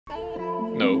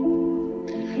No.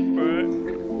 Bro,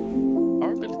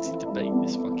 our ability to bait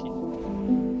this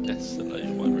fucking Destiny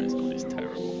or whatever it's called is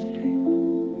terrible.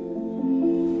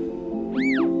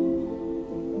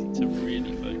 Need to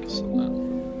really focus on that.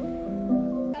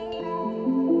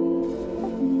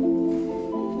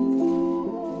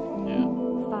 Yeah.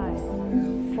 5,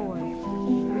 4,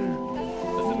 3.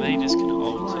 But the mages can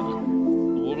ult and the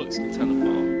warlocks can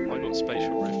teleport. I got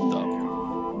spatial rift up.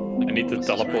 I need to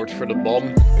teleport for the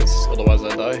bomb, because otherwise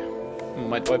I die.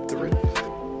 Might wipe the ring.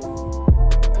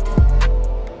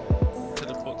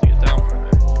 Teleport to get down from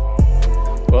it.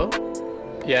 Well,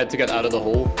 yeah, to get out of the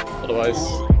hole. Otherwise,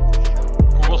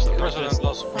 Who was the president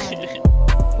last week? Big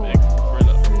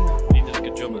gorilla. He did a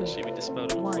good job actually. We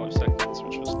dispelled it in 5 seconds,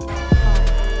 which was good. 5,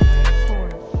 4,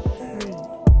 3,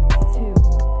 2,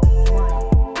 1.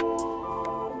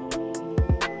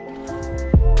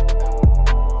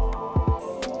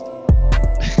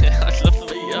 I'd love the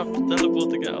way you have to teleport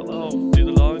to get out the hole. Do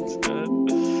the lines, good.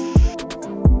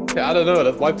 yeah, I don't know.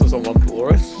 That wiped us on one pool,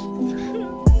 right? 5,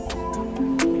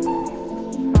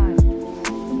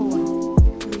 4,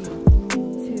 3,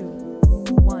 2,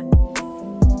 1.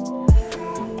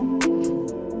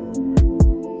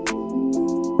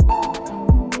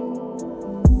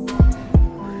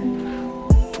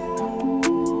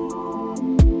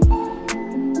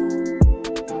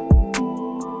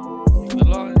 The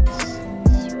lines.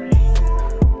 3,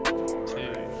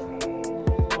 2,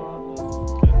 1.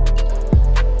 Good.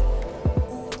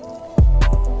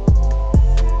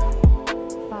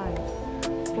 5,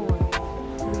 4,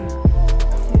 3,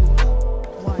 2,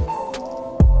 1.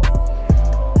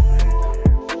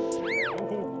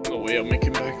 No way I'm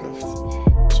making back left.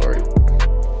 Sorry.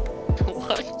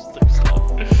 Why? Just so slow.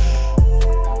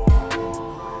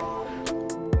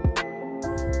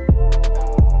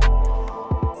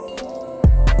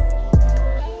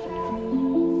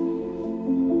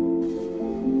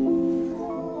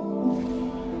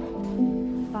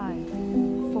 5,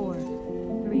 4,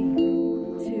 3,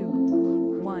 2,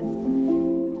 1.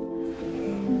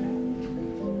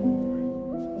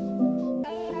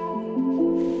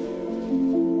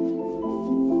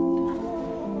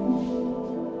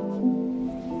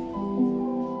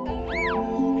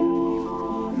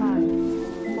 Five,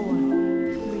 4,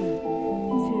 3, 2,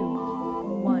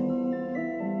 1.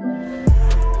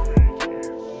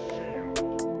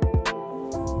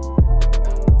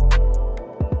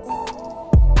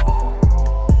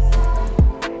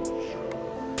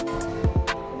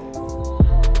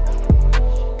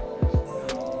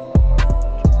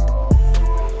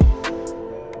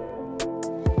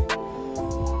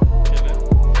 Kill it.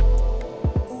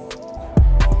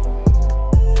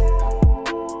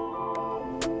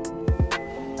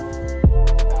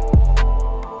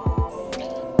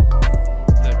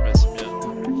 Don't res him yet.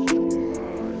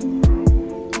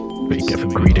 What you get for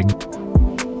greeting?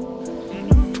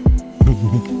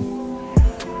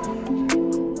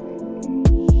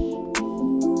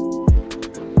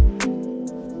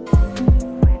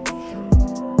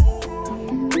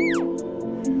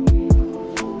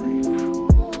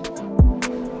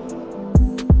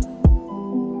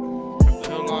 Grab the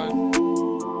hill line.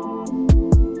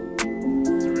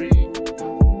 3, 2,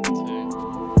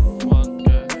 1,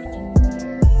 go ahead.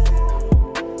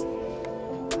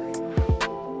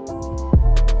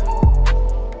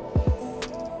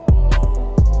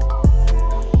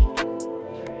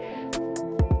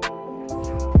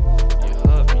 You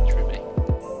hurt me, Trimmy.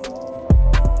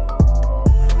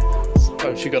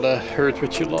 Sometimes you gotta hurt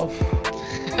what you love.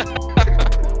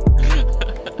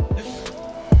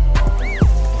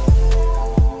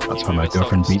 That's why my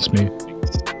girlfriend beats me.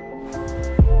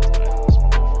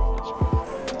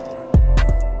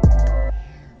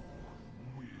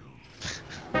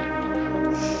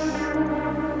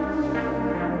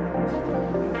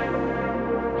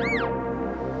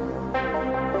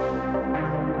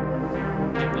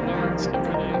 Get the lines, get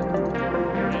ready.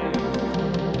 3,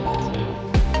 2,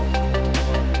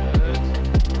 1, good.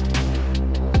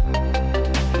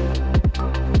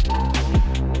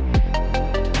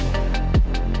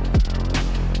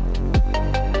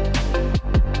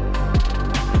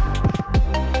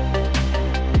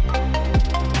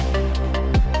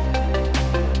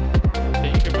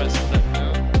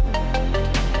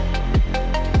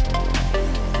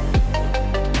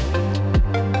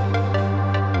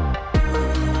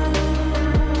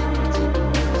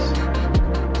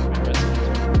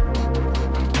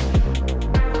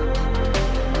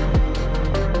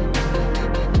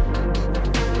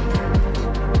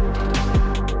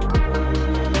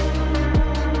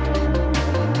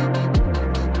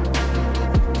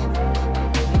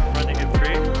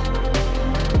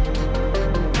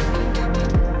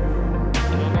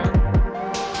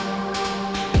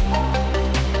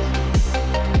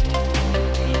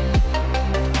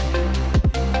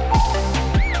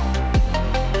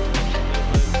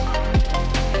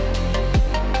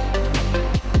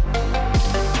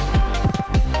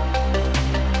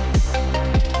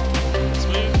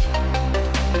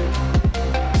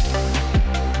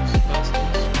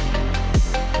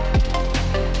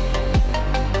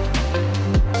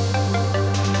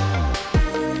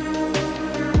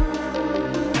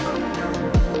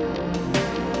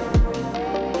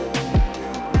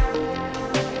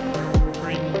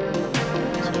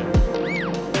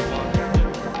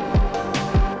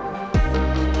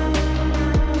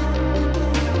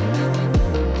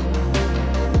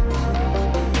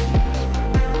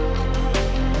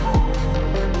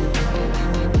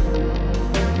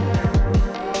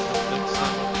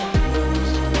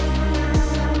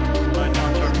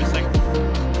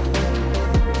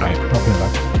 Right, pop it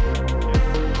back.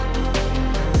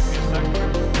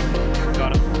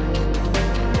 Got it.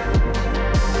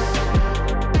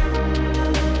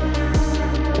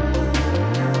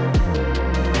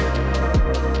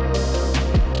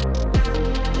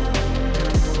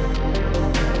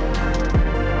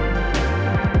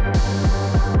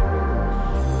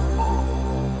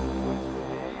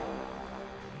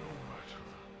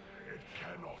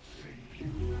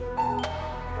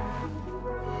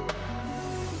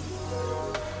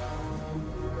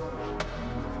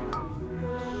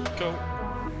 Go.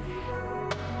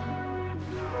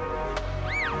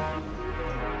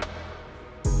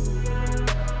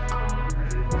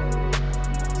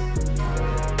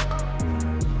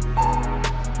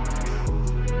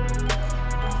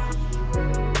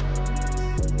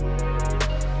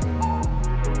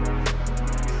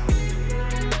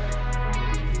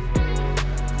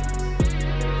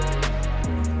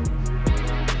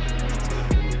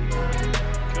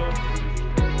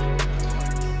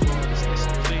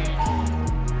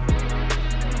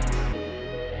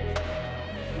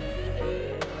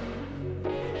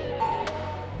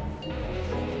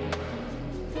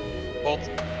 Bolt.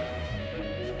 Try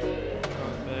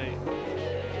and bait.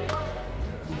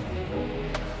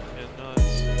 Yeah,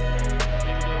 nice.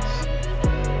 Lead us.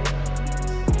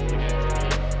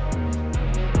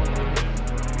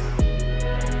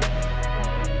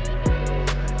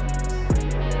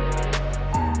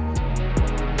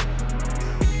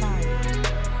 Five,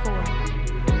 four,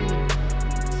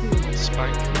 three, two,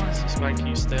 Spank. So Spank,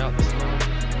 you stay out this line.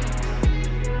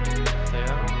 Stay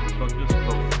out.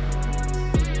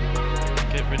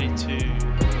 Get ready to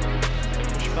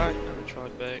push back and try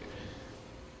and bait.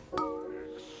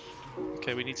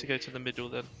 Okay, we need to go to the middle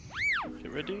then.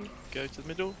 Get ready, go to the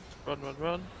middle, run, run,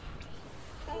 run.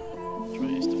 Try to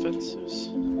use defensives.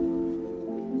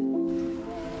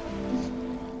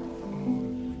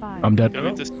 five, I'm dead. Go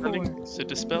with dispelling. So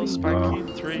dispel,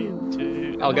 Spanky, 3,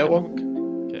 2, I'll get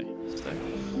one. Okay, stay.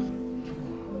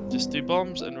 Just do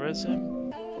bombs and res him.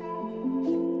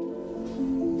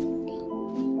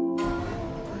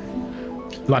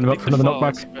 Line him up for another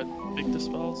knockback. Spread big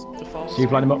dispels, defile.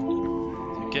 Steve, line him up.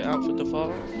 So get out for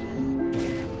defile.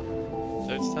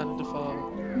 Don't stand in defile.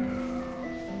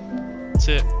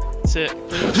 Sit. Come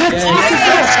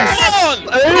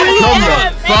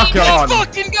the fuck on! Let's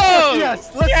fucking go!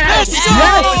 Yes! Let's go!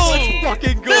 Let's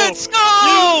fucking go! Let's go!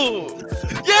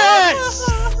 Yes!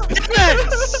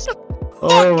 Yes!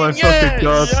 Oh my Fucking fucking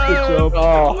god, yes! good job.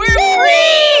 Oh. We're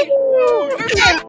free!